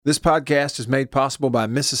This podcast is made possible by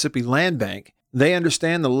Mississippi Land Bank. They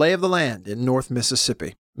understand the lay of the land in North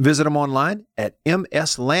Mississippi. Visit them online at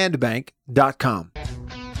mslandbank.com.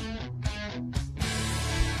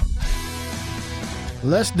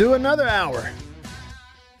 Let's do another hour.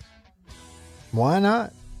 Why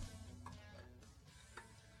not?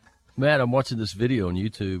 Matt, I'm watching this video on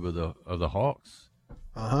YouTube of the Hawks.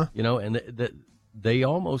 You know, and they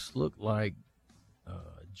almost look like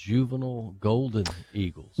juvenile golden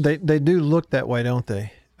eagles. They do look that way, don't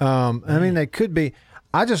they? I mean, they could be.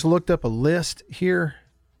 I just looked up a list here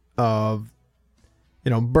of,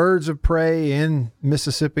 birds of prey in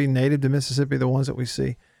Mississippi, native to Mississippi, the ones that we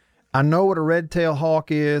see. I know what a red-tailed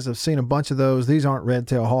hawk is. I've seen a bunch of those. These aren't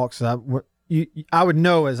red-tailed hawks. I would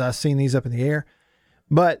know as I've seen these up in the air.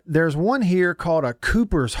 But there's one here called a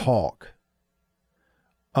Cooper's hawk.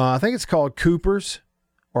 I think it's called Cooper's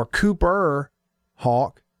or Cooper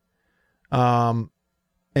hawk. And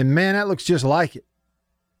man, that looks just like it.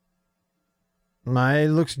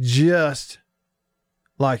 It looks just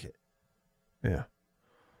like it. Yeah.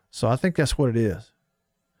 So I think that's what it is.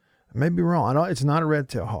 I may be wrong. It's not a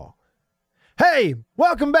red-tailed hawk. Hey,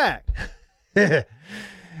 welcome back.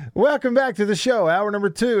 Welcome back to the show. Hour number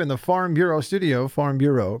 2 in the Farm Bureau studio. Farm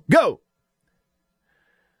Bureau, go!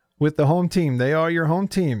 With the home team. They are your home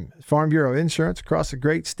team. Farm Bureau Insurance across the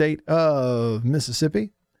great state of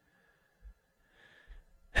Mississippi.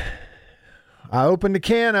 I opened a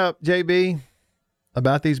can up, JB,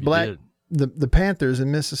 about these the Panthers in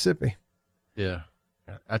Mississippi. Yeah.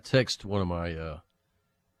 I text one of my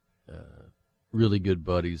really good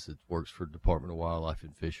buddies that works for Department of Wildlife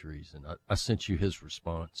and Fisheries, and I sent you his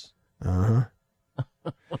response.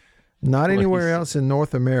 Not anywhere else in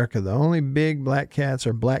North America. The only big black cats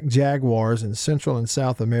are black jaguars in Central and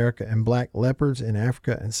South America and black leopards in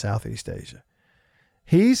Africa and Southeast Asia.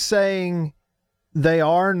 He's saying they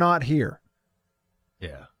are not here.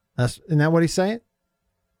 Yeah. Isn't that what he's saying?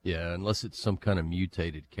 Yeah, unless it's some kind of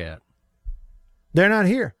mutated cat. They're not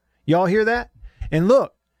here. Y'all hear that? And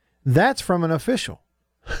look, that's from an official.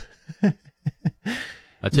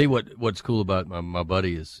 I tell you what's cool about my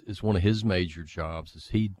buddy is one of his major jobs is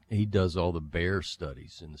he does all the bear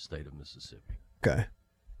studies in the state of Mississippi. Okay.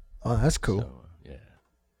 Oh, that's cool. So, yeah.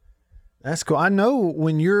 That's cool. I know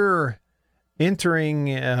when you're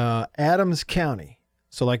entering Adams County,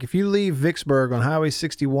 so like if you leave Vicksburg on Highway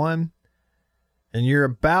 61 and you're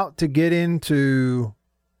about to get into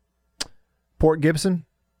Port Gibson,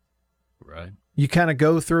 right? You kind of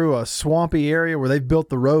go through a swampy area where they've built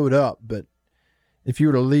the road up, but if you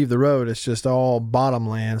were to leave the road, it's just all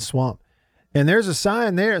bottomland swamp. And there's a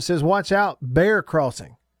sign there that says, watch out, bear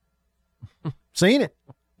crossing. Seen it?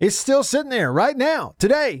 It's still sitting there right now,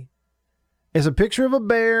 today. It's a picture of a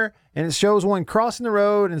bear, and it shows one crossing the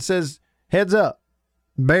road and says, heads up,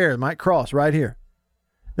 bear might cross right here.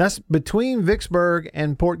 That's between Vicksburg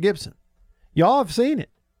and Port Gibson. Y'all have seen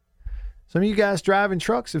it. Some of you guys driving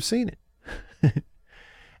trucks have seen it.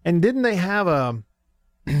 And didn't they have a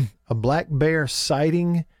black bear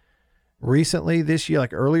sighting recently this year,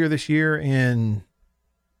 like earlier this year in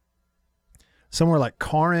somewhere like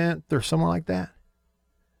Corinth or somewhere like that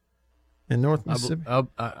in North Mississippi?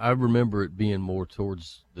 I remember it being more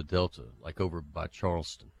towards the Delta, like over by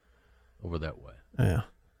Charleston, over that way. Yeah.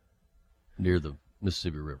 Near the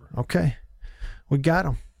Mississippi River. Okay. We got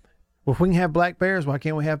them. Well, if we can have black bears, why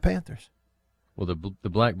can't we have panthers? Well, the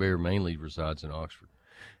black bear mainly resides in Oxford.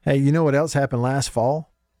 Hey, you know what else happened last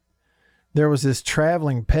fall? There was this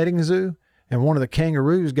traveling petting zoo, and one of the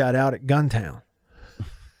kangaroos got out at Guntown.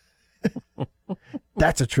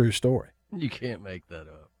 That's a true story. You can't make that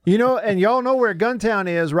up. You know, and y'all know where Guntown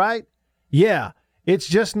is, right? Yeah, it's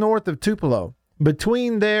just north of Tupelo,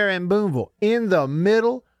 between there and Boonville, in the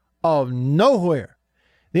middle of nowhere.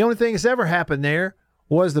 The only thing that's ever happened there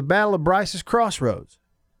was the Battle of Bryce's Crossroads.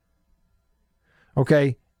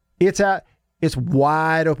 Okay, it's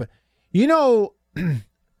wide open. You know,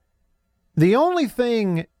 the only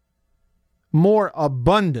thing more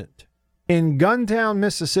abundant in Guntown,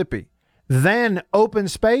 Mississippi than open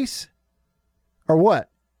space are what?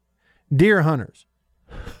 Deer hunters.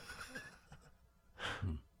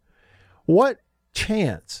 What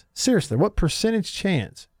chance, seriously, what percentage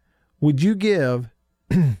chance would you give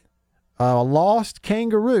a lost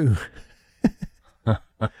kangaroo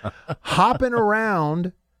hopping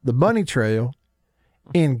around the bunny trail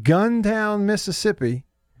in Guntown, Mississippi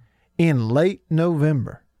in late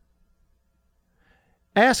November?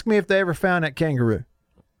 Ask me if they ever found that kangaroo.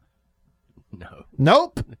 No.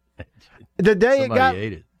 Nope. The day Somebody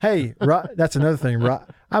ate it. Hey, that's another thing.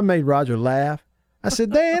 I made Roger laugh. I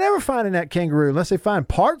said, they ain't ever finding that kangaroo unless they find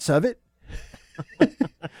parts of it.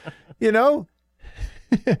 You know,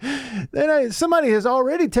 somebody has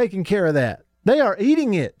already taken care of that. They are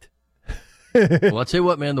eating it. Well, I'll tell you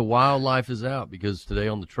what, man, the wildlife is out, because today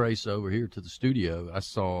on the trace over here to the studio, I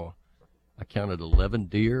counted 11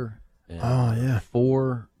 deer and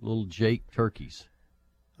 4 little Jake turkeys.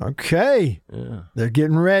 Okay. Yeah. They're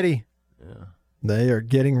getting ready. Yeah. They are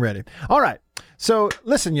getting ready. All right. So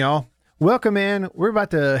listen, y'all. Welcome in. We're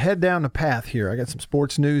about to head down the path here. I got some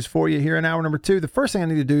sports news for you here in hour number 2. The first thing I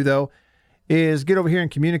need to do, though, is get over here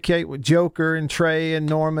and communicate with Joker and Trey and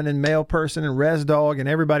Norman and Mail Person and Res Dog and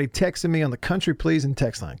everybody texting me on the Country Pleasin'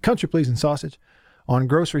 text line. Country Pleasin' sausage on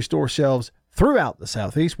grocery store shelves throughout the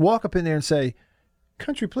Southeast. Walk up in there and say,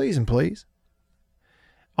 Country Pleasin', please.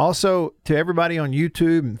 Also, to everybody on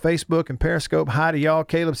YouTube and Facebook and Periscope, hi to y'all.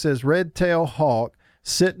 Caleb says, red-tailed hawk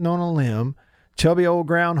sitting on a limb, chubby old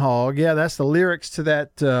groundhog. Yeah, that's the lyrics to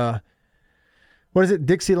that, what is it,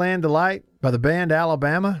 Dixieland Delight by the band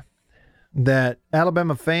Alabama, that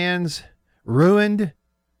Alabama fans ruined,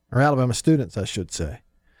 or Alabama students, I should say.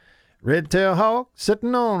 Red-tailed hawk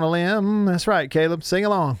sitting on a limb. That's right, Caleb. Sing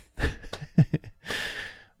along.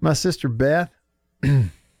 My sister Beth,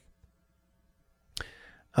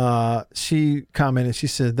 she commented, she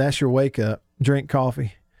said, that's your wake up. Drink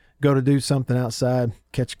coffee. Go to do something outside.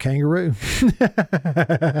 Catch a kangaroo.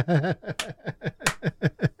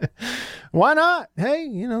 Why not? Hey,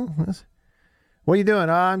 you know, what are you doing?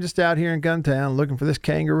 Oh, I'm just out here in Guntown looking for this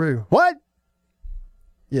kangaroo. What?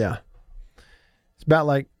 Yeah. It's about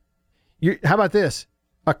like, how about this?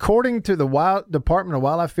 According to the Department of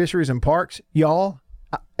Wildlife, Fisheries, and Parks, y'all,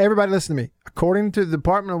 everybody listen to me. According to the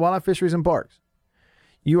Department of Wildlife, Fisheries, and Parks,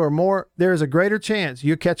 there is a greater chance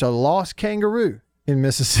you catch a lost kangaroo in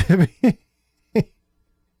Mississippi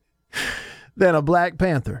than a black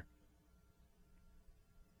panther.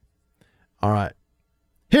 All right.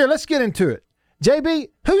 Here, let's get into it. JB,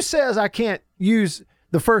 who says I can't use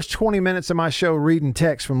the first 20 minutes of my show reading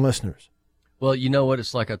text from listeners? Well, you know what?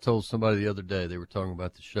 It's like I told somebody the other day, they were talking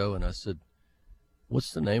about the show, and I said,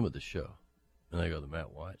 what's the name of the show? And they go, The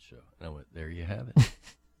Matt White Show. And I went, there you have it.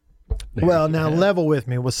 Well, now level with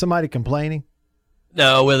me. Was somebody complaining?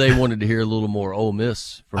 No, well, they wanted to hear a little more Ole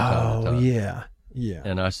Miss from time to time. Oh, yeah. Yeah.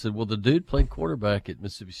 And I said, well, the dude played quarterback at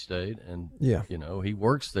Mississippi State, and, yeah, you know, he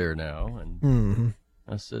works there now. And mm-hmm.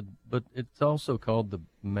 I said, but it's also called The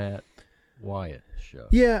Matt Wyatt Show.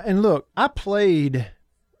 Yeah, and look, I played,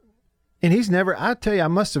 and I tell you, I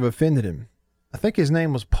must have offended him. I think his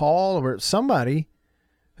name was Paul or somebody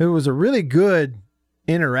who was a really good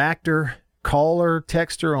interactor, caller,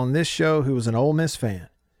 texter on this show who was an Ole Miss fan.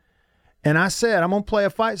 And I said, I'm going to play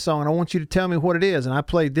a fight song, and I want you to tell me what it is. And I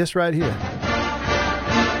played this right here.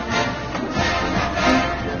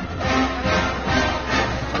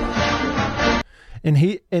 And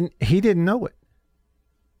he didn't know it.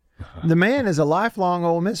 The man is a lifelong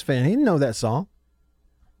Ole Miss fan. He didn't know that song.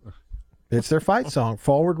 It's their fight song,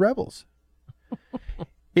 Forward Rebels.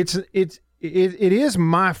 It is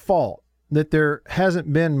my fault that there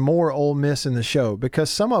hasn't been more Ole Miss in the show,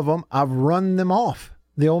 because some of them, I've run them off,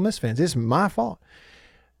 the Ole Miss fans. It's my fault.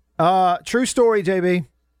 True story, JB.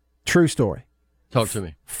 True story. Talk to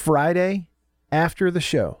me. Friday after the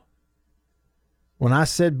show, when I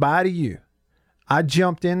said bye to you, I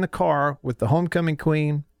jumped in the car with the homecoming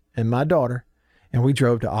queen and my daughter, and we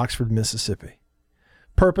drove to Oxford, Mississippi.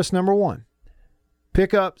 Purpose number 1,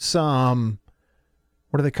 pick up some,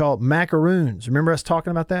 what do they call it? Macaroons. Remember us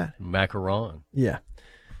talking about that? Macaron. Yeah.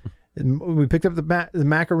 We picked up the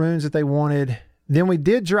macaroons that they wanted. Then we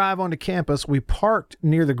did drive onto campus. We parked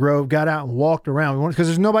near the Grove, got out and walked around. Because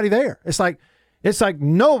there's nobody there. It's like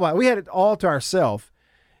nobody. We had it all to ourselves.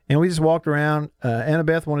 And we just walked around.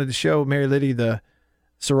 Annabeth wanted to show Mary Liddy the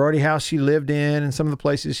sorority house she lived in and some of the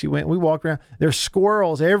places she went. We walked around. There's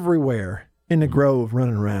squirrels everywhere in the Grove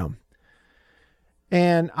running around.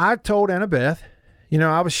 And I told Annabeth, you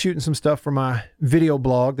know, I was shooting some stuff for my video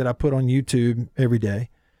blog that I put on YouTube every day.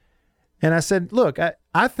 And I said, look,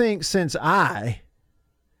 I think since as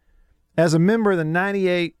a member of the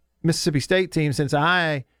 98 Mississippi State team, since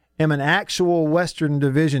I am an actual Western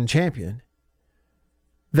Division champion,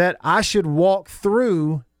 that I should walk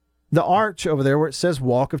through the arch over there where it says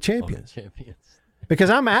Walk of Champions. Because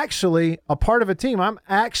I'm actually a part of a team. I'm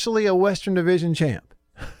actually a Western Division champ.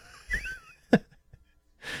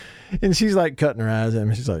 And she's like cutting her eyes at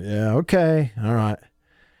me. She's like, yeah, okay, all right.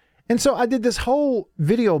 And so I did this whole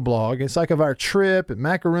video blog. It's like of our trip and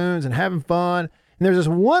macaroons and having fun. And there's this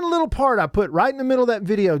one little part I put right in the middle of that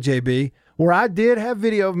video, JB, where I did have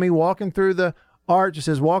video of me walking through the arch. It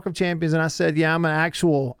says Walk of Champions. And I said, yeah, I'm an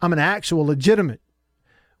actual legitimate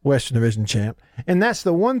Western Division champ. And that's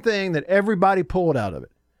the one thing that everybody pulled out of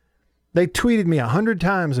it. They tweeted me 100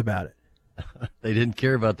 times about it. They didn't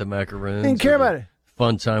care about the macaroons. Didn't care about it.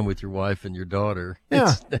 Fun time with your wife and your daughter.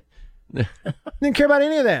 Yeah. Didn't care about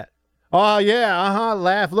any of that. Oh, yeah,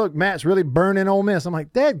 laugh. Look, Matt's really burning Ole Miss. I'm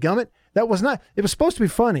like, dadgummit, that was not, it was supposed to be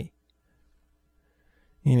funny.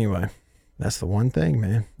 Anyway, that's the one thing,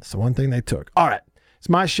 man. That's the one thing they took. All right. It's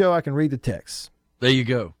my show. I can read the texts. There you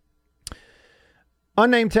go.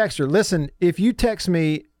 Unnamed texter, listen, if you text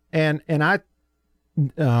me and I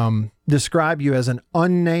describe you as an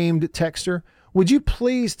unnamed texter, would you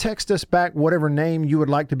please text us back whatever name you would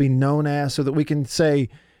like to be known as so that we can say,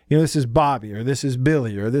 this is Bobby, or this is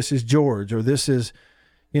Billy, or this is George, or this is,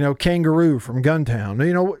 Kangaroo from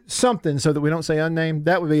Guntown, something so that we don't say unnamed.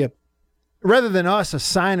 That would be rather than us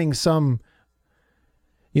assigning some,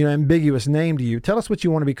 ambiguous name to you, tell us what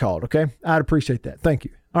you want to be called, okay? I'd appreciate that. Thank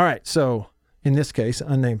you. All right, so in this case,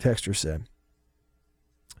 unnamed texter said,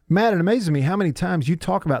 Matt, it amazes me how many times you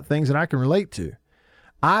talk about things that I can relate to.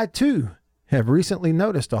 I, too, have recently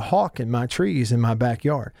noticed a hawk in my trees in my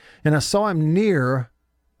backyard, and I saw him near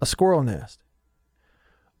a squirrel nest.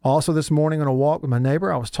 Also this morning on a walk with my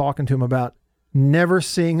neighbor, I was talking to him about never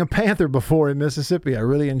seeing a panther before in Mississippi. I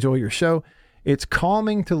really enjoy your show. It's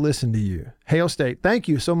calming to listen to you. Hail State, thank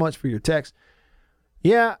you so much for your text.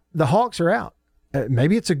 Yeah, the hawks are out.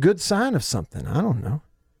 Maybe it's a good sign of something. I don't know.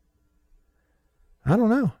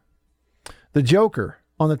 The Joker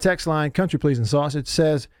on the text line, Country Pleasing Sausage,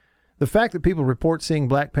 says, the fact that people report seeing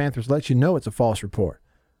black panthers lets you know it's a false report.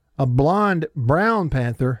 A blonde brown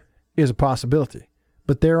panther is a possibility,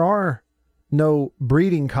 but there are no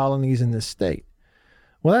breeding colonies in this state.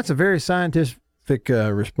 Well, that's a very scientific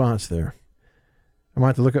response there. I might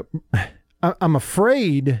have to look up. I'm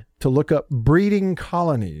afraid to look up breeding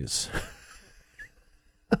colonies.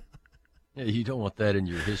 Yeah, you don't want that in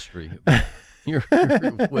your history, your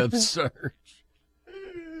web search.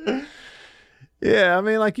 Yeah, I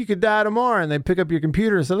mean, like you could die tomorrow and they pick up your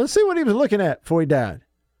computer and say, let's see what he was looking at before he died.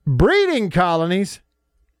 Breeding colonies.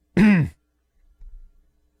 All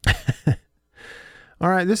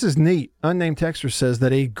right, this is neat. Unnamed texter says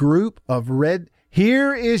that a group of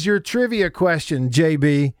here is your trivia question,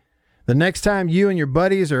 JB. The next time you and your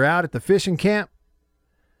buddies are out at the fishing camp,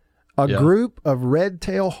 a group of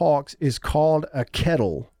red-tailed hawks is called a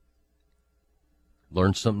kettle.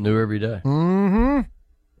 Learn something new every day. Mm-hmm.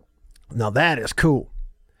 Now that is cool.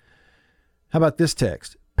 How about this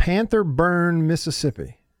text? Panther Burn,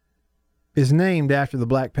 Mississippi is named after the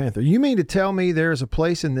Black Panther. You mean to tell me there's a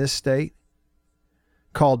place in this state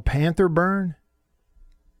called Panther Burn?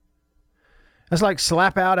 That's like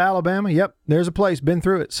Slap Out, Alabama. Yep, there's a place. Been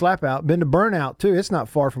through it. Slap Out. Been to Burnout, too. It's not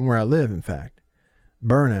far from where I live, in fact.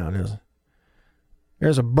 Burnout is.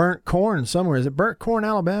 There's a burnt corn somewhere. Is it burnt corn,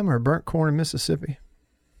 Alabama, or burnt corn in Mississippi?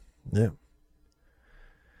 Yeah.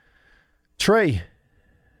 Trey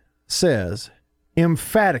says,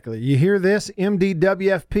 emphatically, you hear this,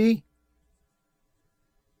 MDWFP?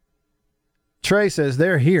 Trey says,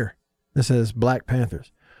 they're here. This says Black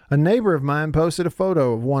Panthers. A neighbor of mine posted a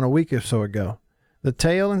photo of one a week or so ago. The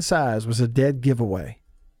tail and size was a dead giveaway.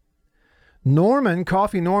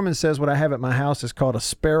 Coffee Norman says what I have at my house is called a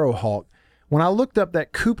sparrow hawk. When I looked up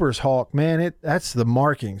that Cooper's hawk, man, that's the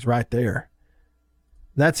markings right there.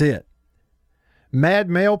 That's it. Mad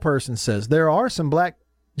Male Person says, there are some black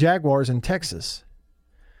jaguars in Texas.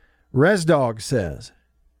 Resdog says,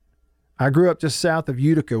 I grew up just south of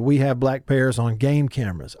Utica. We have black bears on game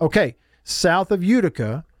cameras. Okay, south of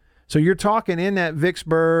Utica. So you're talking in that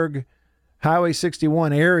Vicksburg, Highway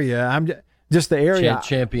 61 area. I'm just the area.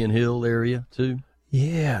 Champion Hill area, too.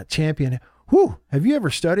 Yeah, Champion. Whew. Have you ever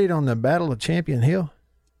studied on the Battle of Champion Hill?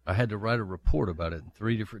 I had to write a report about it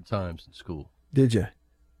 3 different times in school. Did you?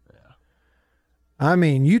 Yeah. I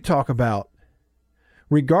mean, you talk about,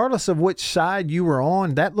 regardless of which side you were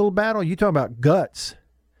on, that little battle, you talk about guts.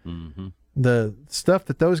 Mm-hmm. The stuff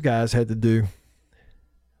that those guys had to do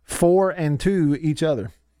 4 and 2 each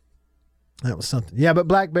other. That was something. Yeah, but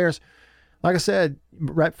black bears, like I said,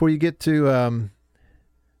 right before you get to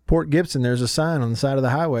Port Gibson, there's a sign on the side of the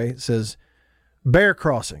highway. It says, bear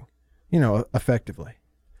crossing, effectively.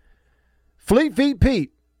 Fleet Feet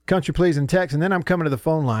Pete, Country Pleasing text, and then I'm coming to the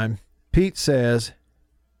phone line. Pete says,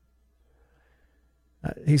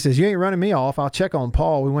 he says, you ain't running me off. I'll check on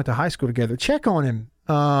Paul. We went to high school together. Check on him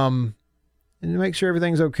and make sure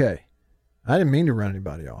everything's okay. I didn't mean to run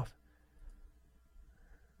anybody off.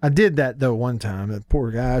 I did that, though, one time. The poor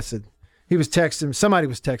guy said, somebody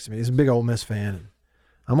was texting me. He's a big Ole Miss fan. And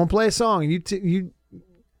I'm going to play a song, and you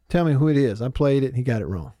tell me who it is. I played it, and he got it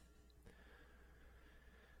wrong.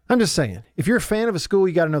 I'm just saying, if you're a fan of a school,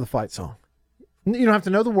 you got to know the fight song. You don't have to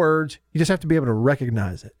know the words. You just have to be able to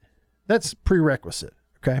recognize it. That's prerequisite,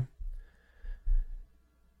 okay?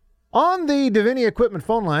 On the Davini Equipment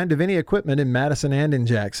phone line, Davini Equipment in Madison and in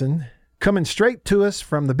Jackson, coming straight to us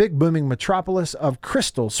from the big booming metropolis of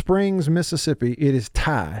Crystal Springs, Mississippi, it is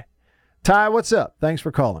Ty. Ty, what's up? Thanks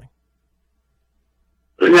for calling.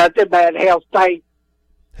 Nothing bad, Hail State.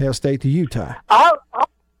 Hail State to you, Ty. I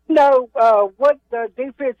know what the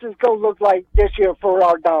defense is going to look like this year for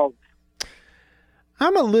our Dogs.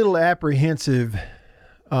 I'm a little apprehensive,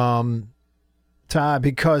 Ty,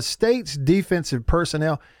 because State's defensive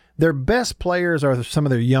personnel, their best players are some of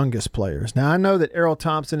their youngest players. Now, I know that Errol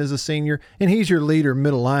Thompson is a senior, and he's your leader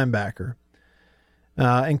middle linebacker.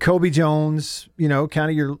 And Kobe Jones, kind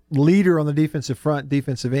of your leader on the defensive front,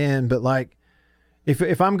 defensive end. But, like,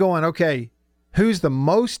 if I'm going, okay, who's the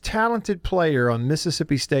most talented player on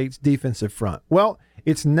Mississippi State's defensive front? Well,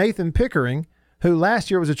 it's Nathan Pickering, who last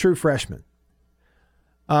year was a true freshman.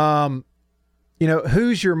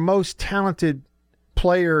 Who's your most talented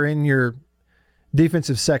player in your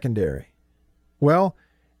defensive secondary? Well,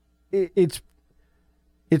 it's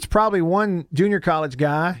probably one junior college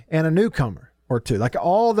guy and a newcomer or two. Like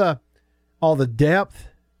all the depth,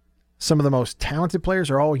 some of the most talented players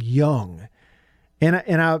are all young.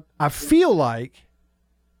 And I feel like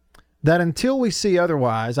that until we see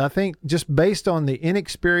otherwise, I think just based on the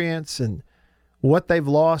inexperience and what they've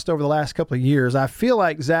lost over the last couple of years, I feel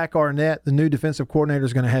like Zach Arnett, the new defensive coordinator,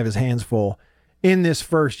 is going to have his hands full in this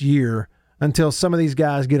first year until some of these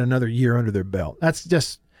guys get another year under their belt. That's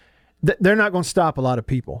just – they're not going to stop a lot of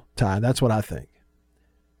people, Ty. That's what I think.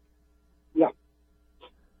 Yeah.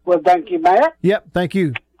 Well, thank you, Matt. Yep, thank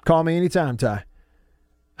you. Call me anytime, Ty.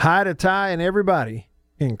 Hi to Ty and everybody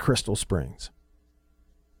in Crystal Springs.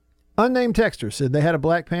 Unnamed texter said they had a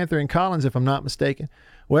Black Panther in Collins, if I'm not mistaken.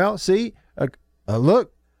 Well, see,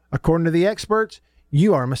 look, according to the experts,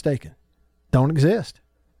 you are mistaken. Don't exist.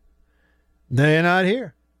 They're not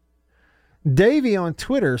here. Davey on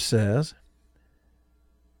Twitter says,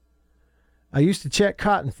 I used to check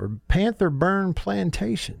cotton for Panther Burn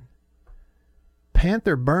Plantation.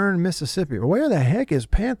 Panther Burn, Mississippi. Where the heck is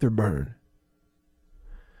Panther Burn?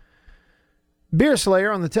 Beer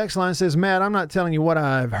Slayer on the text line says, Matt, I'm not telling you what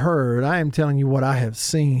I've heard. I am telling you what I have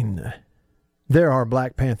seen. There are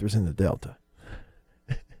Black Panthers in the Delta.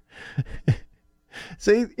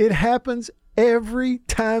 See, it happens every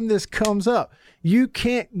time this comes up. You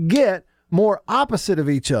can't get more opposite of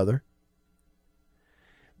each other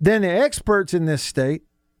than the experts in this state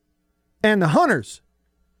and the hunters.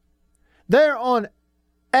 They're on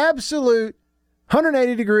absolute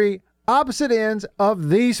 180-degree opposite ends of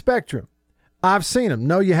the spectrum. I've seen them.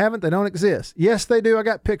 No, you haven't. They don't exist. Yes, they do. I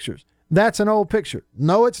got pictures. That's an old picture.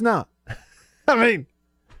 No, it's not. I mean,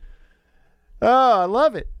 oh, I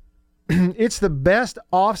love it. It's the best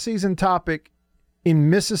off-season topic in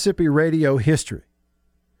Mississippi radio history.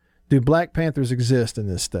 Do Black Panthers exist in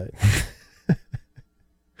this state?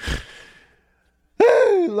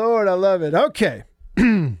 Oh, Lord, I love it. Okay.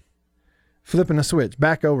 Flipping a switch.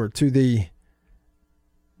 Back over to the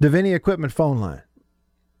Davini Equipment phone line.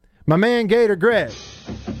 My man Gator Greg.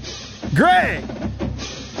 Greg!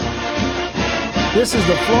 This is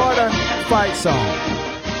the Florida fight song.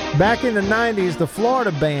 Back in the 90s, the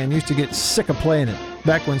Florida band used to get sick of playing it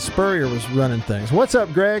back when Spurrier was running things. What's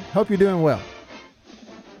up, Greg? Hope you're doing well.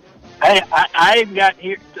 Hey, I got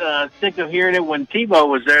sick of hearing it when Tebow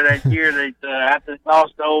was there that year. They after they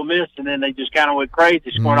lost to Ole Miss, and then they just kind of went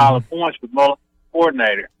crazy, scoring all the points with Mullen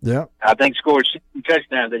coordinator. Yeah, I think scored 60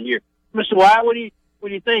 touchdowns that year. Mr. Wyatt, what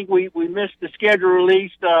do you think? We missed the schedule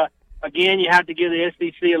release. Again, you have to give the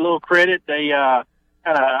SEC a little credit. They kind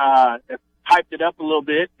of hyped it up a little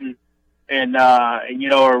bit, and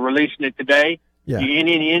are releasing it today. Yeah.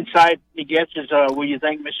 Any insight he gets is where you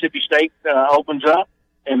think Mississippi State opens up,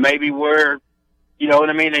 and maybe where, you know what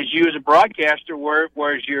I mean, as you as a broadcaster,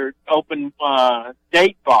 where's your open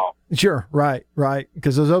date fall? Sure, right.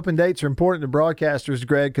 Because those open dates are important to broadcasters,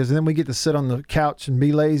 Greg, because then we get to sit on the couch and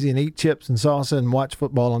be lazy and eat chips and salsa and watch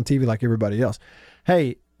football on TV like everybody else.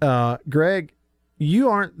 Hey, Greg, you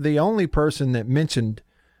aren't the only person that mentioned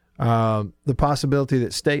the possibility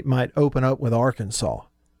that State might open up with Arkansas.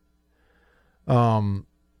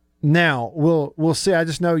 Now, we'll see. I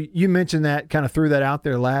just know you mentioned that, kind of threw that out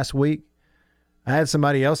there last week. I had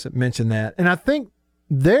somebody else that mentioned that. And I think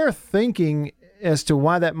they're thinking as to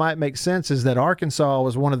why that might make sense is that Arkansas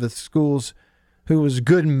was one of the schools who was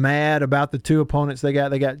good and mad about the two opponents they got.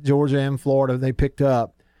 They got Georgia and Florida they picked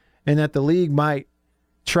up, and that the league might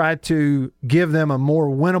try to give them a more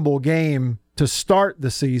winnable game to start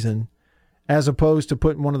the season as opposed to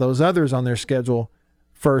putting one of those others on their schedule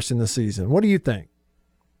first in the season. What do you think?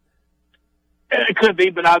 It could be,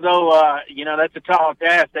 but although, that's a tall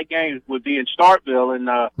task, that game would be in Starkville. And,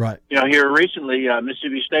 right. Here recently,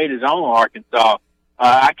 Mississippi State is on Arkansas.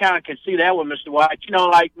 I kind of can see that one, Mr. White.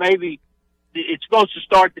 Like maybe it's supposed to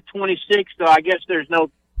start the 26th, so I guess there's no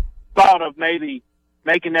thought of maybe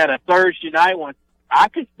making that a Thursday night one. I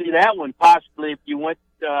could see that one possibly if you went,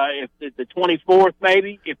 if the 24th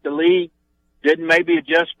maybe, if the league didn't maybe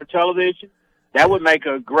adjust for television. That would make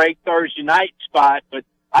a great Thursday night spot, but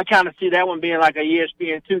I kind of see that one being like a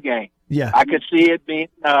ESPN2 game. Yeah. I could see it being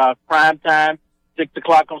prime time, 6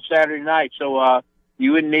 o'clock on Saturday night. So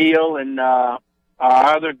you and Neil and our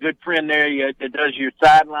other good friend there that does your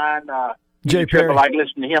sideline, Jay Perry. I like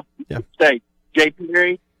listening to him. Yeah. Say, Jay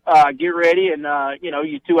Perry, get ready. And,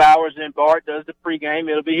 you 2 hours, and Bart does the pregame.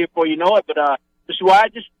 It'll be here before you know it. But Mr.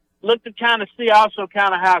 White, just look to kind of see also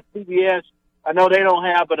kind of how CBS, I know they don't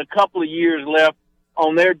have but a couple of years left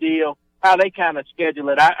on their deal, how they kind of schedule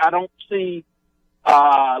it. I don't see,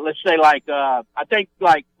 let's say I think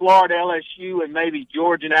like Florida, LSU, and maybe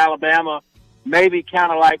Georgia and Alabama, maybe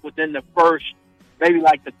kind of like within the first, maybe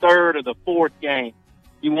like the third or the fourth game.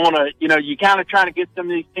 You want to, you kind of trying to get some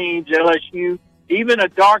of these teams, LSU, even a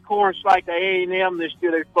dark horse like the A&M this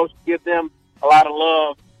year, they're supposed to give them a lot of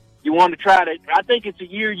love. You want to try to, I think it's a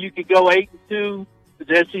year you could go 8-2 with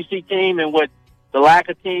the SEC team, and with the lack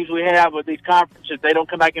of teams we have with these conferences, if they don't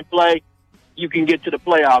come back and play, you can get to the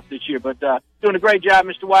playoffs this year. But doing a great job,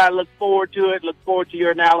 Mr. White. Look forward to it. Look forward to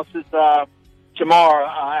your analysis tomorrow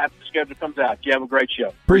after the schedule comes out. You have a great show.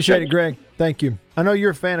 Appreciate it, Greg. Thank you. I know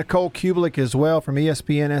you're a fan of Cole Kubelik as well from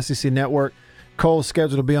ESPN SEC Network. Cole's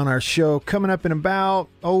scheduled to be on our show coming up in about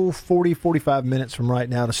 45 minutes from right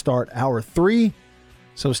now to start hour 3.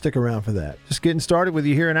 So stick around for that. Just getting started with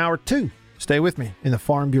you here in hour 2. Stay with me in the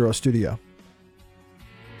Farm Bureau studio.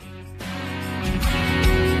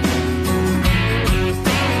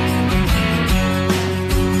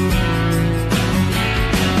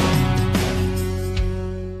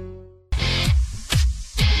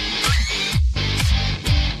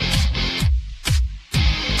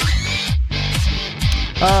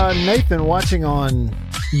 Nathan, watching on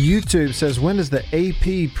YouTube, says, when does the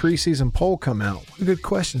AP preseason poll come out? What a good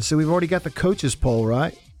question. So we've already got the coaches poll,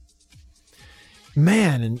 right?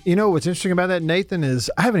 Man, and you know what's interesting about that, Nathan,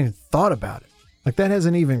 is I haven't even thought about it. Like, that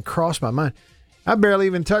hasn't even crossed my mind. I barely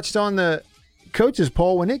even touched on the coaches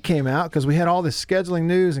poll when it came out because we had all this scheduling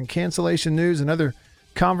news and cancellation news and other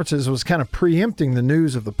conferences was kind of preempting the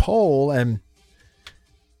news of the poll. And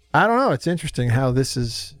I don't know. It's interesting how this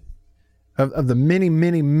is of the many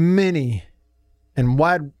and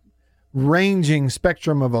wide-ranging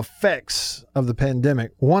spectrum of effects of the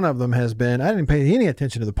pandemic. One of them has been, I didn't pay any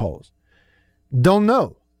attention to the polls. Don't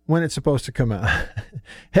know when it's supposed to come out.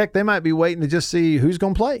 Heck, they might be waiting to just see who's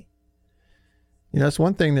going to play. That's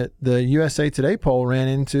one thing that the USA Today poll ran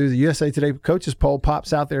into. The USA Today coaches poll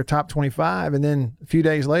pops out there top 25, and then a few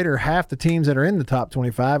days later, half the teams that are in the top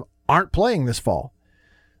 25 aren't playing this fall.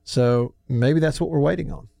 So maybe that's what we're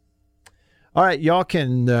waiting on. All right, y'all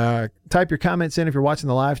can type your comments in if you're watching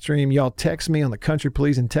the live stream. Y'all text me on the Country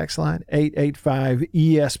Pleasing text line,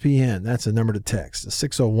 885-ESPN. That's the number to text, the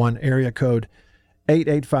 601 area code,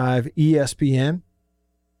 885-ESPN.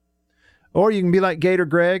 Or you can be like Gator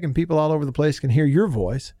Greg, and people all over the place can hear your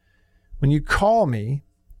voice when you call me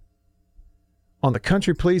on the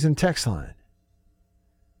Country Pleasing text line.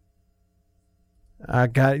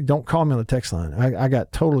 Don't call me on the text line. I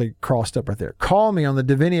got totally crossed up right there. Call me on the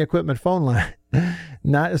Davini Equipment phone line.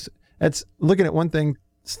 That's looking at one thing,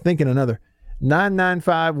 thinking another.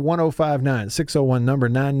 995-1059, 601 number,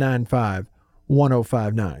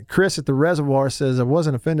 995-1059. Chris at the Reservoir says, I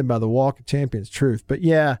wasn't offended by the Walk of Champions truth, but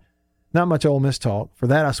yeah, not much Ole Miss talk. For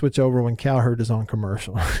that, I switch over when Cowherd is on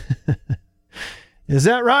commercial. Is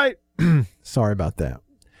that right? Sorry about that.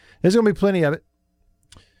 There's going to be plenty of it.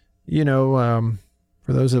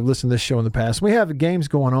 For those that have listened to this show in the past, we have games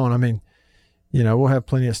going on. I mean, we'll have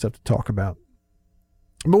plenty of stuff to talk about.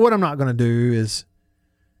 But what I'm not going to do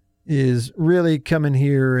is really come in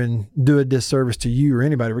here and do a disservice to you or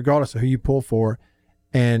anybody, regardless of who you pull for,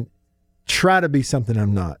 and try to be something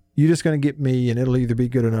I'm not. You're just going to get me, and it'll either be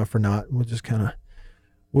good enough or not. We'll just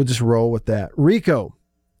roll with that. Rico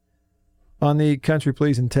on the Country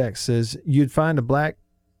Pleasing text says, you'd find a black,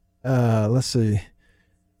 let's see,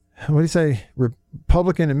 what do you say,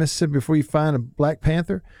 Republican in Mississippi before you find a Black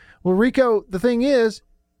Panther? Well, Rico, the thing is,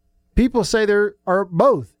 people say there are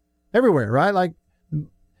both everywhere, right? Like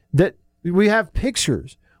that, we have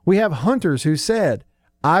pictures. We have hunters who said,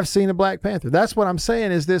 I've seen a Black Panther. That's what I'm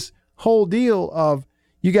saying is this whole deal of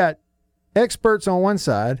you got experts on one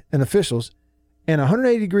side and officials, And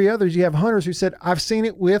 180-degree others, you have hunters who said, I've seen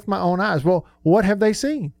it with my own eyes. Well, what have they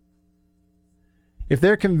seen? If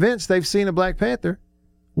they're convinced they've seen a black panther,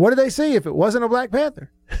 what did they see if it wasn't a black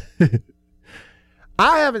panther?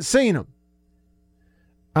 I haven't seen them.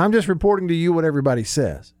 I'm just reporting to you what everybody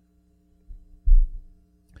says.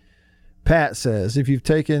 Pat says, if you've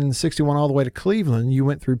taken 61 all the way to Cleveland, you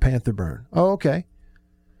went through Panther Burn. Oh, okay.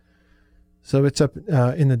 So it's up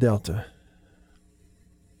in the Delta.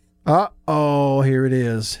 Uh-oh, here it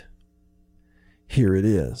is. Here it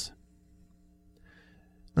is.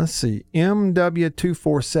 Let's see.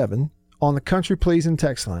 MW247 on the Country Pleasing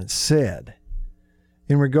text line said,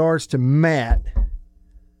 in regards to Matt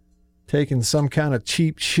taking some kind of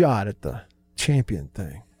cheap shot at the champion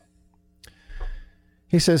thing.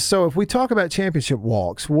 He says, so if we talk about championship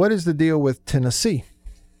walks, what is the deal with Tennessee?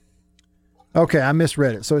 Okay, I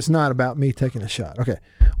misread it. So it's not about me taking a shot. Okay.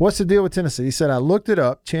 What's the deal with Tennessee? He said, I looked it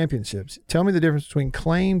up, championships. Tell me the difference between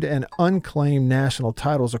claimed and unclaimed national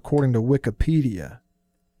titles according to Wikipedia.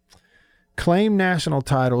 Claimed national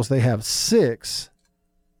titles, they have 6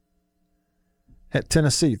 at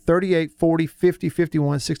Tennessee, 38, 40, 50,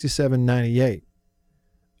 51, 67, 98.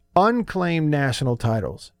 Unclaimed national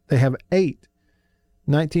titles, they have 8.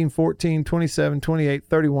 19, 14, 27, 28,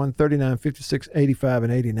 31, 39, 56, 85,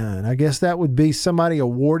 and 89. I guess that would be somebody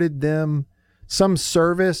awarded them, some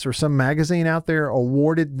service or some magazine out there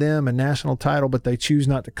awarded them a national title, but they choose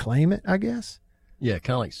not to claim it, I guess. Yeah,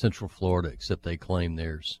 kind of like Central Florida, except they claim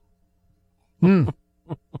theirs.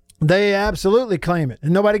 They absolutely claim it,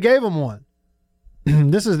 and nobody gave them one.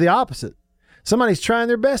 This is the opposite. Somebody's trying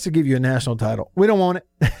their best to give you a national title. We don't want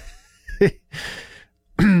it.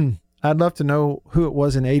 I'd love to know who it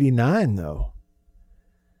was in 89, though.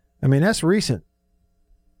 I mean, that's recent.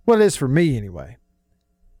 Well, it is for me, anyway.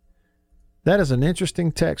 That is an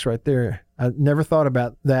interesting text right there. I never thought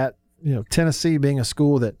about that. You know, Tennessee being a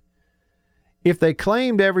school that if they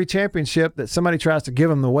claimed every championship that somebody tries to give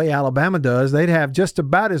them the way Alabama does, they'd have just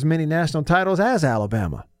about as many national titles as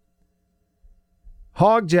Alabama.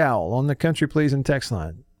 Hog Jowl on the Country Pleasing text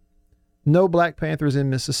line. No Black Panthers in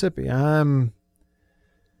Mississippi.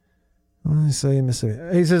 Let me see,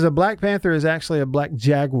 Mississippi. He says a black panther is actually a black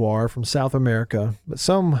jaguar from South America, but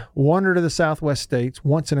some wander to the Southwest states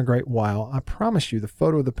once in a great while. I promise you the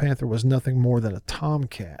photo of the panther was nothing more than a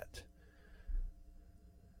tomcat.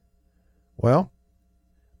 Well,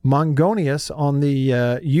 Mongonius on the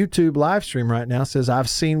YouTube live stream right now says, I've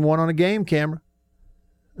seen one on a game camera.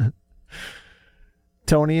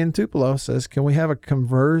 Tony in Tupelo says, can we have a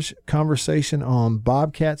conversation on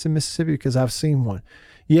bobcats in Mississippi? Because I've seen one.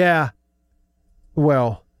 Yeah.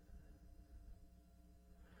 Well,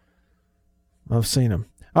 I've seen them.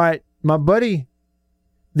 All right, my buddy,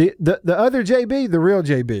 the other JB, the real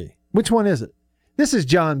JB. Which one is it? This is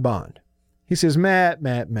John Bond. He says, Matt.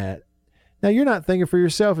 Now, you're not thinking for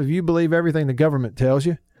yourself if you believe everything the government tells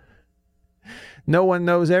you. No one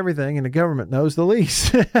knows everything, and the government knows the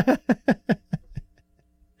least.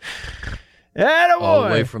 All the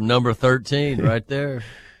way from number 13 right there.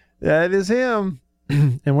 That is him.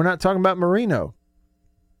 And we're not talking about Marino.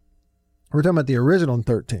 We're talking about the original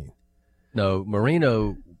 13. No,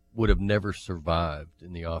 Marino would have never survived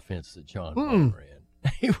in the offense that John Bond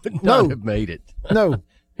ran. He would not have made it. No.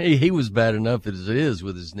 He was bad enough as it is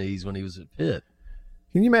with his knees when he was at Pitt.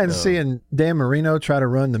 Can you imagine seeing Dan Marino try to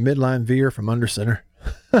run the midline veer from under center?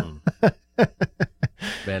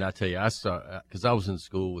 Man, I tell you, I saw, because I was in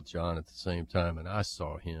school with John at the same time, and I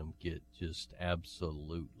saw him get just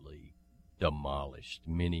absolutely demolished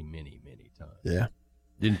many, many, many times. Yeah.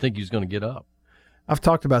 Didn't think he was going to get up. I've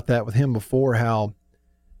talked about that with him before, how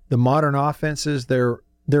the modern offenses, they're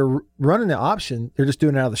running the option. They're just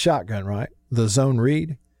doing it out of the shotgun, right? The zone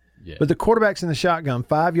read. Yeah. But the quarterback's in the shotgun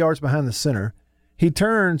 5 yards behind the center. He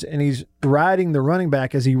turns and he's riding the running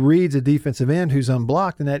back as he reads a defensive end who's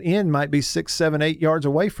unblocked, and that end might be 6, 7, 8 yards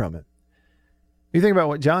away from it. You think about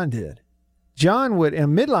what John did. John would,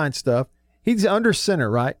 in midline stuff, he's under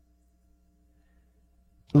center, right?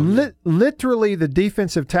 Literally the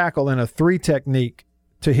defensive tackle in a 3 technique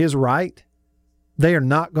to his right, they are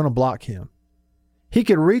not going to block him. He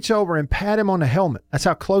could reach over and pat him on the helmet. That's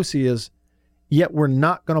how close he is. Yet we're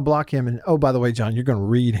not going to block him. And, oh, by the way, John, you're going to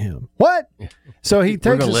read him. What? So he takes a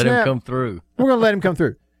snap. We're going to let him come through. We're going to let him come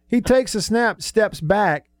through. He takes a snap, steps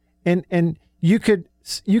back, and you could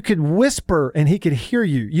whisper and he could hear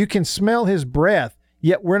you. You can smell his breath,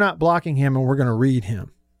 yet we're not blocking him and we're going to read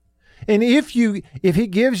him. And if he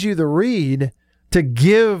gives you the read to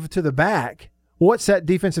give to the back, what's that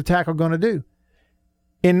defensive tackle going to do?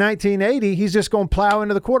 In 1980, he's just going to plow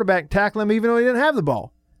into the quarterback, tackle him even though he didn't have the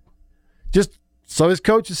ball. Just so his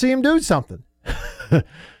coach would see him do something.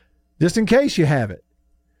 Just in case you have it.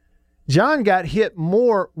 John got hit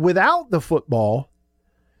more without the football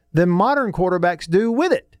than modern quarterbacks do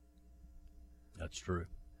with it. That's true.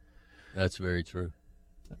 That's very true.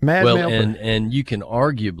 And you can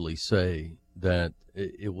arguably say that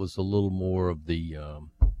it was a little more of the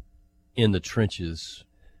in the trenches,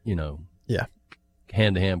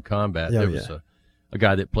 hand-to-hand combat. There was a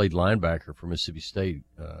guy that played linebacker for Mississippi State,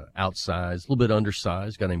 outsized, a little bit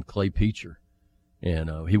undersized, a guy named Clay Peacher,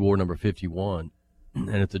 and he wore number 51.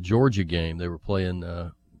 And at the Georgia game, they were playing,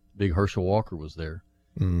 Big Herschel Walker was there.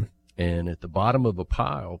 Mm. And at the bottom of a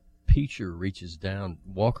pile, Peacher reaches down.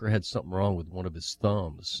 Walker had something wrong with one of his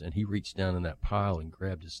thumbs, and he reached down in that pile and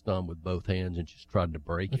grabbed his thumb with both hands and just tried to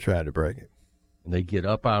break it. And they get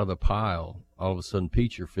up out of the pile. All of a sudden,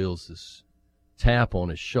 Peacher feels this tap on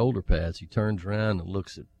his shoulder pads. He turns around and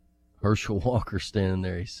looks at Herschel Walker standing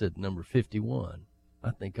there. He said, "Number 51,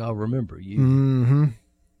 I think I'll remember you." Mm-hmm.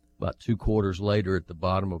 About 2 quarters later, at the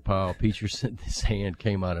bottom of the pile, Peacher said his hand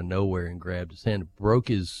came out of nowhere and grabbed his hand, broke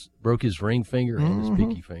his ring finger and his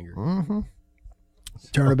pinky finger. Mm-hmm.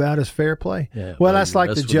 Turnabout is fair play. Yeah, well, that's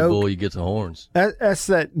like the joke. The bull, you get the horns. That's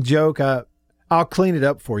that joke. I'll clean it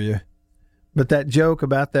up for you. But that joke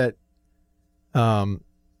about that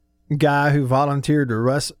guy who volunteered to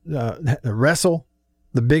wrestle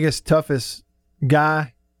the biggest, toughest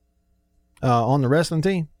guy on the wrestling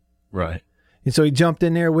team. Right. And so he jumped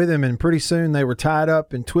in there with him, and pretty soon they were tied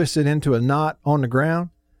up and twisted into a knot on the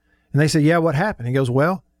ground. And they said, "Yeah, what happened?" He goes,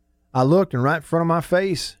 "Well, I looked, and right in front of my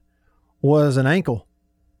face was an ankle."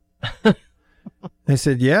 They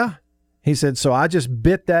said, "Yeah." He said, "So I just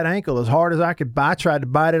bit that ankle as hard as I could. I tried to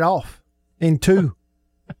bite it off in 2.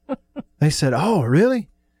 They said, "Oh,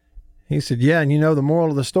 really?" He said, "Yeah, and you know the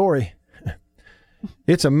moral of the story?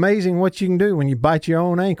 It's amazing what you can do when you bite your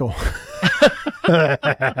own ankle."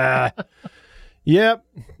 Yep.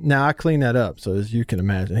 Now, I cleaned that up, so as you can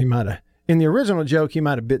imagine, he might have, in the original joke, he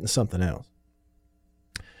might have bitten something else.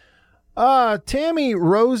 Tammy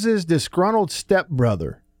Rose's disgruntled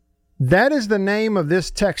stepbrother. That is the name of this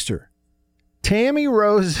texter. Tammy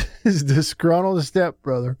Rose's disgruntled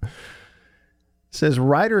stepbrother says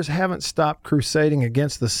writers haven't stopped crusading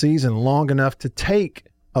against the season long enough to take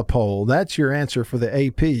a poll. That's your answer for the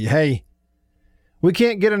AP. Hey, we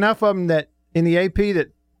can't get enough of them that in the AP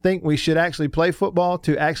that think we should actually play football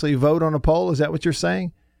to actually vote on a poll. Is that what you're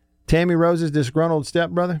saying? Tammy Rose's disgruntled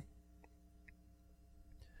stepbrother?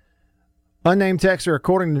 Unnamed texter,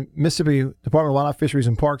 according to Mississippi Department of Wildlife, Fisheries,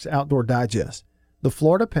 and Parks Outdoor Digest, the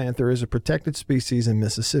Florida panther is a protected species in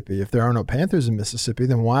Mississippi. If there are no panthers in Mississippi,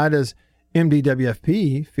 then why does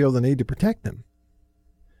MDWFP feel the need to protect them?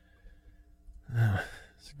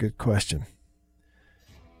 That's a good question.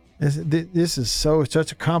 This is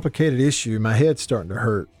such a complicated issue. My head's starting to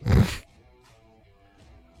hurt.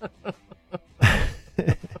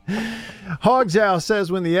 Hogjowl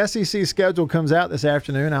says when the SEC schedule comes out this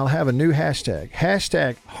afternoon, I'll have a new hashtag.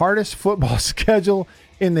 Hashtag hardest football schedule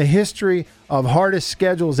in the history of hardest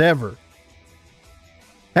schedules ever.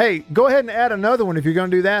 Hey, go ahead and add another one if you're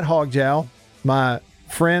going to do that, Hogjowl. My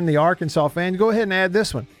friend, the Arkansas fan, go ahead and add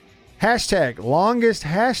this one. Hashtag longest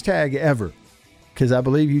hashtag ever. Because I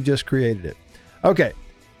believe you just created it. Okay,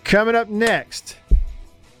 coming up next,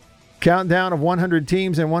 countdown of 100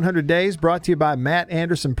 teams in 100 days, brought to you by Matt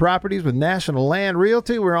Anderson Properties with National Land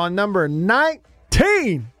Realty. We're on number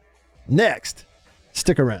 19 next.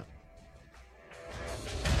 Stick around.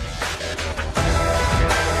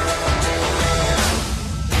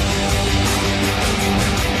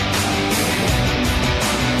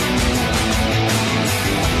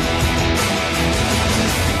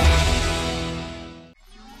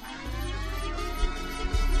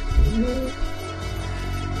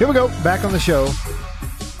 Here we go, back on the show.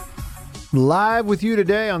 Live with you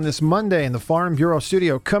today on this Monday in the Farm Bureau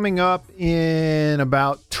studio. Coming up in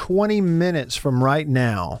about 20 minutes from right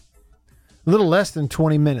now, a little less than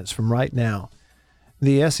 20 minutes from right now,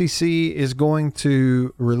 the SEC is going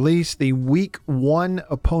to release the Week 1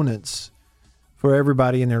 opponents for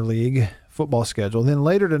everybody in their league football schedule. Then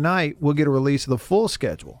later tonight, we'll get a release of the full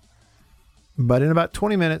schedule. But in about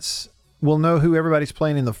 20 minutes, we'll know who everybody's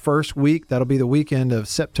playing in the first week. That'll be the weekend of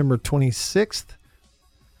September 26th.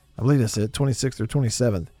 I believe that's it, 26th or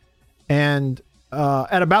 27th. And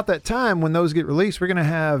at about that time, when those get released, we're going to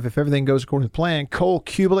have, if everything goes according to plan, Cole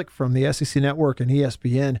Kubelik from the SEC Network and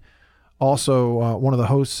ESPN, also one of the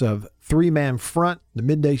hosts of Three Man Front, the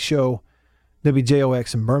midday show,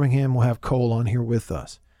 WJOX in Birmingham. We'll have Cole on here with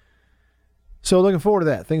us. So looking forward to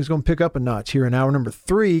that. Things are going to pick up a notch here in hour number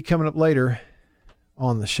 3, coming up later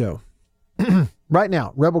on the show. Right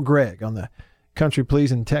now, Rebel Greg on the country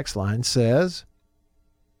pleasing text line says,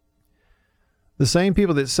 the same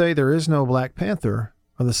people that say there is no Black Panther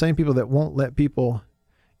are the same people that won't let people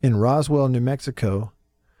in Roswell, New Mexico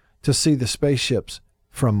to see the spaceships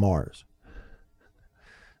from Mars.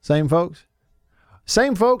 Same folks?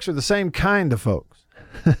 Same folks or the same kind of folks?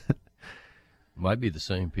 Might be the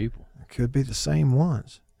same people. It could be the same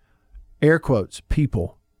ones. Air quotes,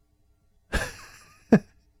 people.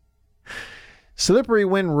 Slippery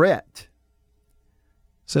When Rhett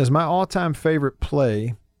says, my all-time favorite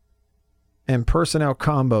play and personnel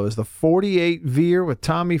combo is the 48 veer with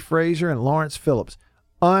Tommy Frazier and Lawrence Phillips.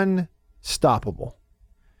 Unstoppable.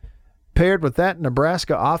 Paired with that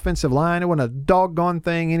Nebraska offensive line, it wasn't a doggone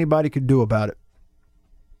thing anybody could do about it.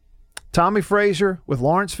 Tommy Frazier with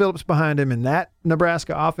Lawrence Phillips behind him in that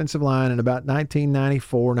Nebraska offensive line in about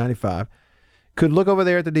 1994-95 could look over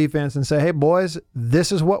there at the defense and say, hey, boys,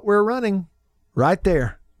 this is what we're running right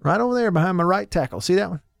there, right over there behind my right tackle. See that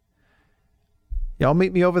one? Y'all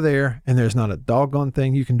meet me over there, and there's not a doggone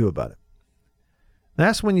thing you can do about it.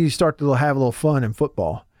 That's when you start to have a little fun in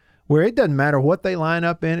football, where it doesn't matter what they line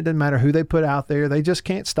up in. It doesn't matter who they put out there. They just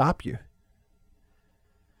can't stop you.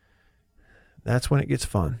 That's when it gets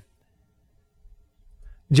fun.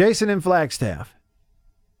 Jason in Flagstaff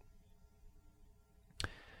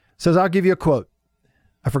says, I'll give you a quote.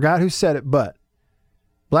 I forgot who said it, but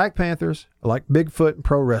Black Panthers are like Bigfoot in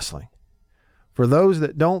pro wrestling. For those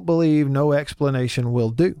that don't believe, no explanation will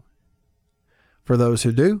do. For those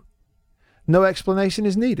who do, no explanation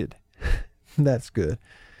is needed. That's good.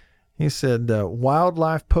 He said,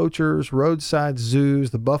 wildlife poachers, roadside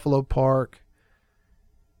zoos, the Buffalo Park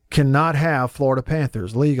cannot have Florida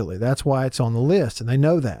Panthers legally. That's why it's on the list, and they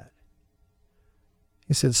know that.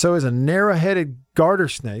 He said, so is a narrow-headed garter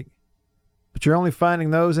snake, but you're only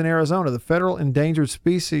finding those in Arizona. The Federal Endangered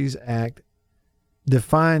Species Act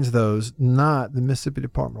defines those, not the Mississippi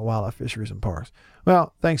Department of Wildlife, Fisheries, and Parks.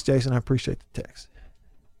 Well, thanks, Jason. I appreciate the text.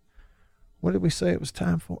 What did we say it was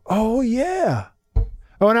time for? Oh, yeah.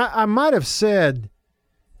 Oh, and I might have said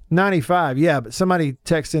 95, yeah, but somebody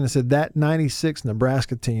texted in and said that 96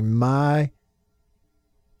 Nebraska team, my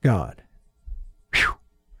God. Whew.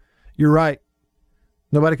 You're right.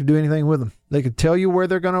 Nobody could do anything with them. They could tell you where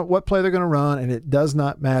they're going to, what play they're going to run, and it does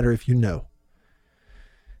not matter if you know.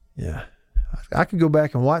 Yeah. I could go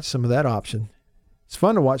back and watch some of that option. It's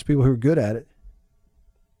fun to watch people who are good at it.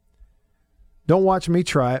 Don't watch me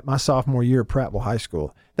try it my sophomore year at Prattville High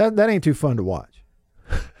School. That ain't too fun to watch.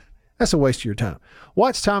 That's a waste of your time.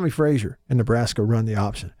 Watch Tommy Frazier in Nebraska run the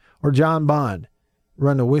option, or John Bond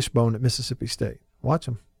run the wishbone at Mississippi State. Watch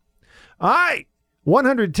them. All right.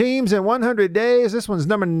 100 teams in 100 days. This one's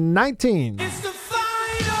number 19. It's the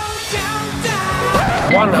final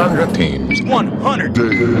countdown. 100 teams, 100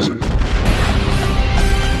 days.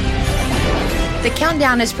 The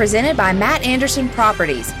countdown is presented by Matt Anderson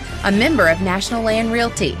Properties, a member of National Land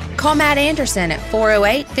Realty. Call Matt Anderson at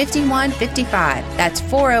 408-5155. That's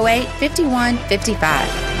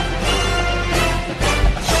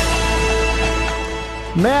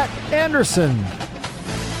 408-5155. Matt Anderson.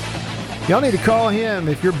 Y'all need to call him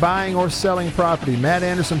if you're buying or selling property. Matt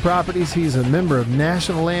Anderson Properties, he's a member of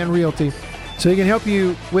National Land Realty, so he can help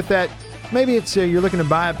you with that. Maybe it's you're looking to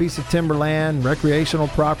buy a piece of timberland, recreational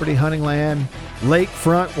property, hunting land,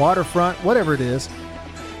 lakefront, waterfront, whatever it is.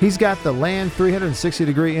 He's got the Land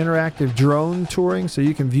 360-degree interactive drone touring, so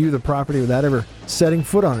you can view the property without ever setting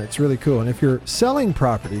foot on it. It's really cool. And if you're selling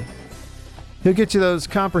property, he'll get you those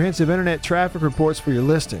comprehensive internet traffic reports for your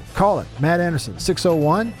listing. Call it, Matt Anderson,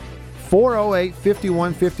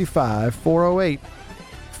 601-408-5155,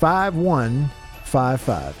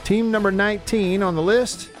 408-5155. Team number 19 on the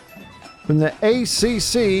list from the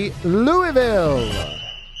ACC, Louisville.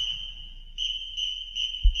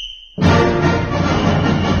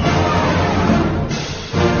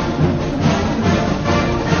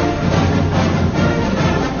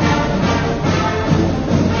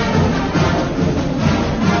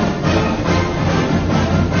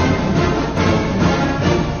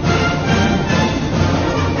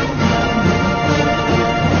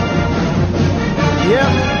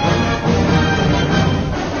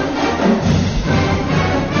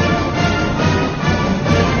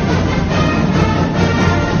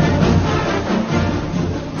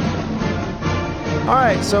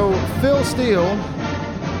 So Phil Steele,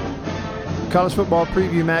 College Football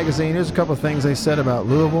Preview Magazine, here's a couple of things they said about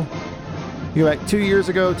Louisville. You go back 2 years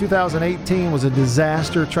ago, 2018 was a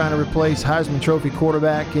disaster trying to replace Heisman Trophy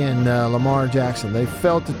quarterback in Lamar Jackson. They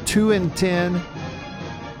fell to 2-10.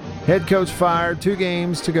 Head coach fired, 2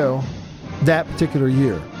 games to go that particular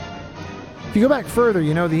year. If you go back further,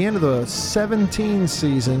 the end of the 17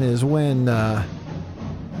 season is when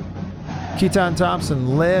Keaton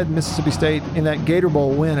Thompson led Mississippi State in that Gator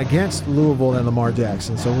Bowl win against Louisville and Lamar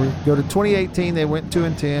Jackson. So we go to 2018, they went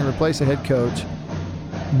 2-10, replaced the head coach.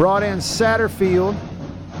 Brought in Satterfield,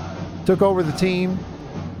 took over the team,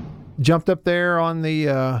 jumped up there on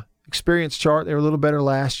the experience chart. They were a little better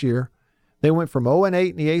last year. They went from 0-8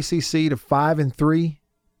 in the ACC to 5-3.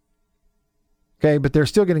 Okay, but they're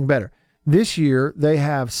still getting better. This year, they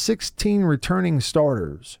have 16 returning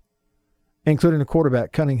starters, including the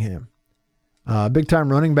quarterback, Cunningham. Big-time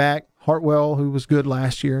running back, Hartwell, who was good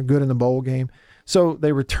last year, good in the bowl game. So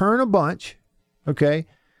they return a bunch, okay?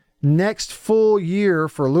 Next full year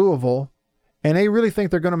for Louisville, and they really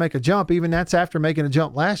think they're going to make a jump. Even that's after making a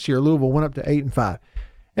jump last year. Louisville went up to 8-5.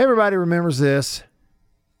 Everybody remembers this.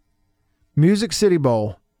 Music City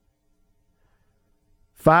Bowl.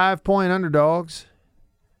 5-point underdogs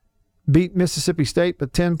beat Mississippi State by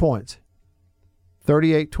 10 points.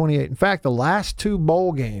 38-28. In fact, the last two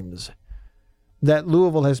bowl games that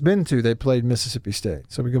Louisville has been to, they played Mississippi State.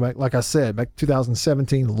 So we go back, like I said, back to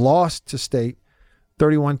 2017, lost to State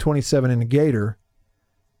 31-27 in the Gator,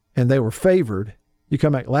 and they were favored. You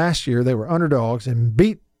come back last year, they were underdogs and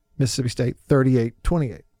beat Mississippi State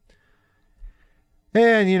 38-28.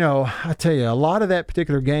 And, I tell you, a lot of that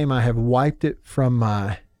particular game, I have wiped it from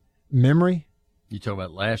my memory. You talking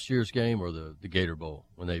about last year's game or the Gator Bowl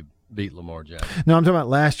when they beat Lamar Jackson? No, I'm talking about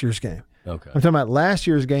last year's game. Okay. I'm talking about last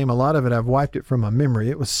year's game. A lot of it, I've wiped it from my memory.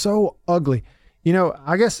 It was so ugly.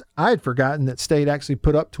 I guess I had forgotten that State actually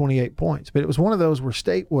put up 28 points, but it was one of those where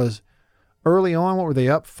State was early on, what were they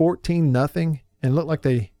up, 14-0, and looked like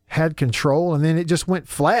they had control, and then it just went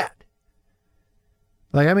flat.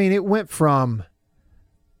 It went from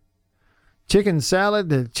chicken salad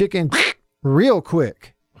to chicken real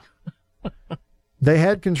quick. They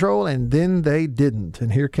had control, and then they didn't,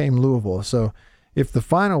 and here came Louisville. So if they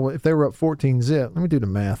were up 14-0, let me do the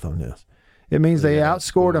math on this. It means they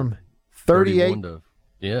outscored them 38.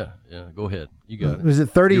 Yeah, go ahead. You got it. Was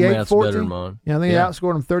it 38-14? Your math's better than mine. Yeah, they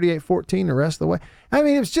outscored them 38-14 the rest of the way.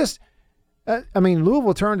 It was just,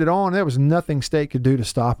 Louisville turned it on. There was nothing State could do to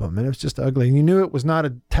stop them, and it was just ugly. And you knew it was not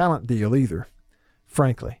a talent deal either,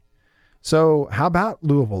 frankly. So how about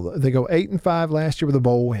Louisville? They go 8-5 last year with a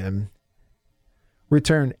bowl win.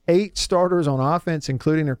 Return 8 starters on offense,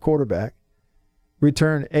 including their quarterback.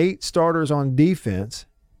 Return 8 starters on defense.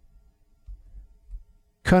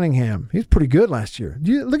 Cunningham, he's pretty good last year.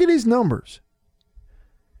 Look at his numbers.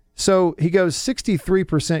 So he goes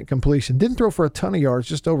 63% completion. Didn't throw for a ton of yards,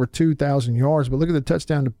 just over 2,000 yards, but look at the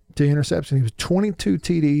touchdown to interception. He was 22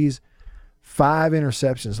 TDs, 5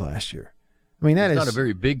 interceptions last year. He's not a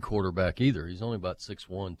very big quarterback either. He's only about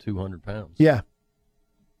 6'1", 200 pounds. Yeah.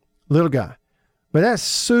 Little guy. But that's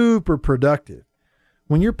super productive.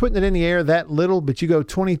 When you're putting it in the air that little, but you go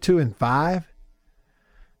 22-5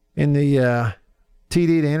 in the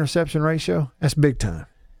TD to interception ratio, that's big time.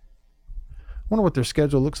 I wonder what their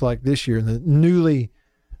schedule looks like this year in the newly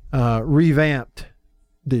revamped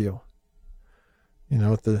deal.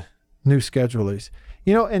 What the new schedule is.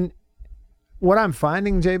 And what I'm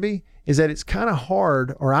finding, JB, is that it's kind of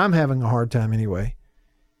hard, or I'm having a hard time anyway,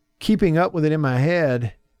 keeping up with it in my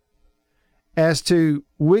head as to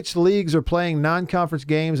which leagues are playing non-conference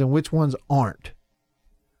games and which ones aren't.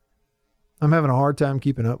 I'm having a hard time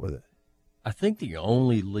keeping up with it. I think the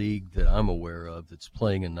only league that I'm aware of that's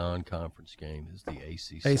playing a non-conference game is the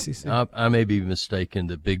ACC. I may be mistaken.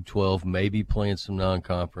 The Big 12 may be playing some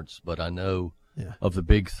non-conference, but I know of the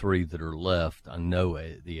big 3 that are left, I know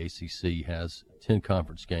the ACC has 10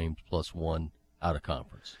 conference games plus 1 out of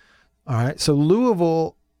conference. All right, so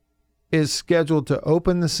Louisville is scheduled to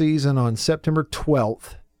open the season on September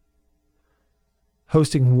 12th,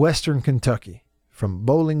 hosting Western Kentucky from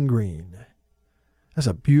Bowling Green. That's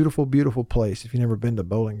a beautiful, beautiful place if you've never been to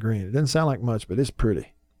Bowling Green. It doesn't sound like much, but it's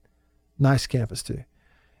pretty. Nice campus, too.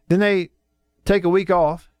 Then they take a week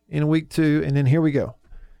off in week 2, and then here we go.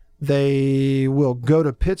 They will go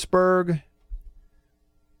to Pittsburgh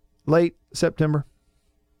late September.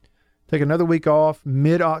 Take another week off.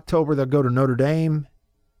 Mid-October, they'll go to Notre Dame.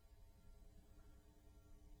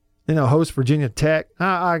 Then they'll host Virginia Tech.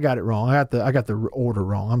 I got it wrong. I got the order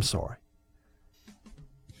wrong. I'm sorry.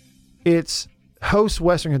 It's host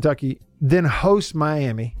Western Kentucky, then host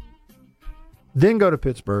Miami, then go to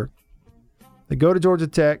Pittsburgh. They go to Georgia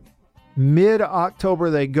Tech.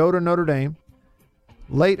 Mid-October, they go to Notre Dame.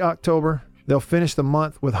 Late October, they'll finish the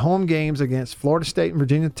month with home games against Florida State and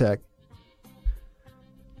Virginia Tech.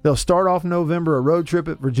 They'll start off November a road trip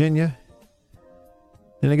at Virginia.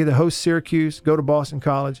 Then they get to host Syracuse, go to Boston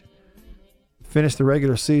College. Finish the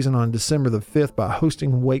regular season on December the 5th by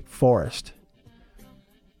hosting Wake Forest.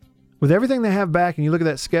 With everything they have back and you look at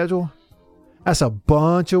that schedule, that's a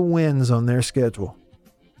bunch of wins on their schedule.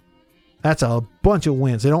 That's a bunch of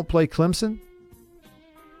wins. They don't play Clemson.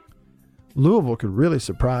 Louisville could really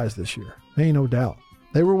surprise this year. Ain't no doubt.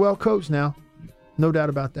 They were well coached now. No doubt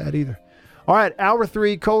about that either. All right, hour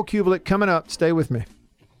 3, Cole Kubelik coming up. Stay with me.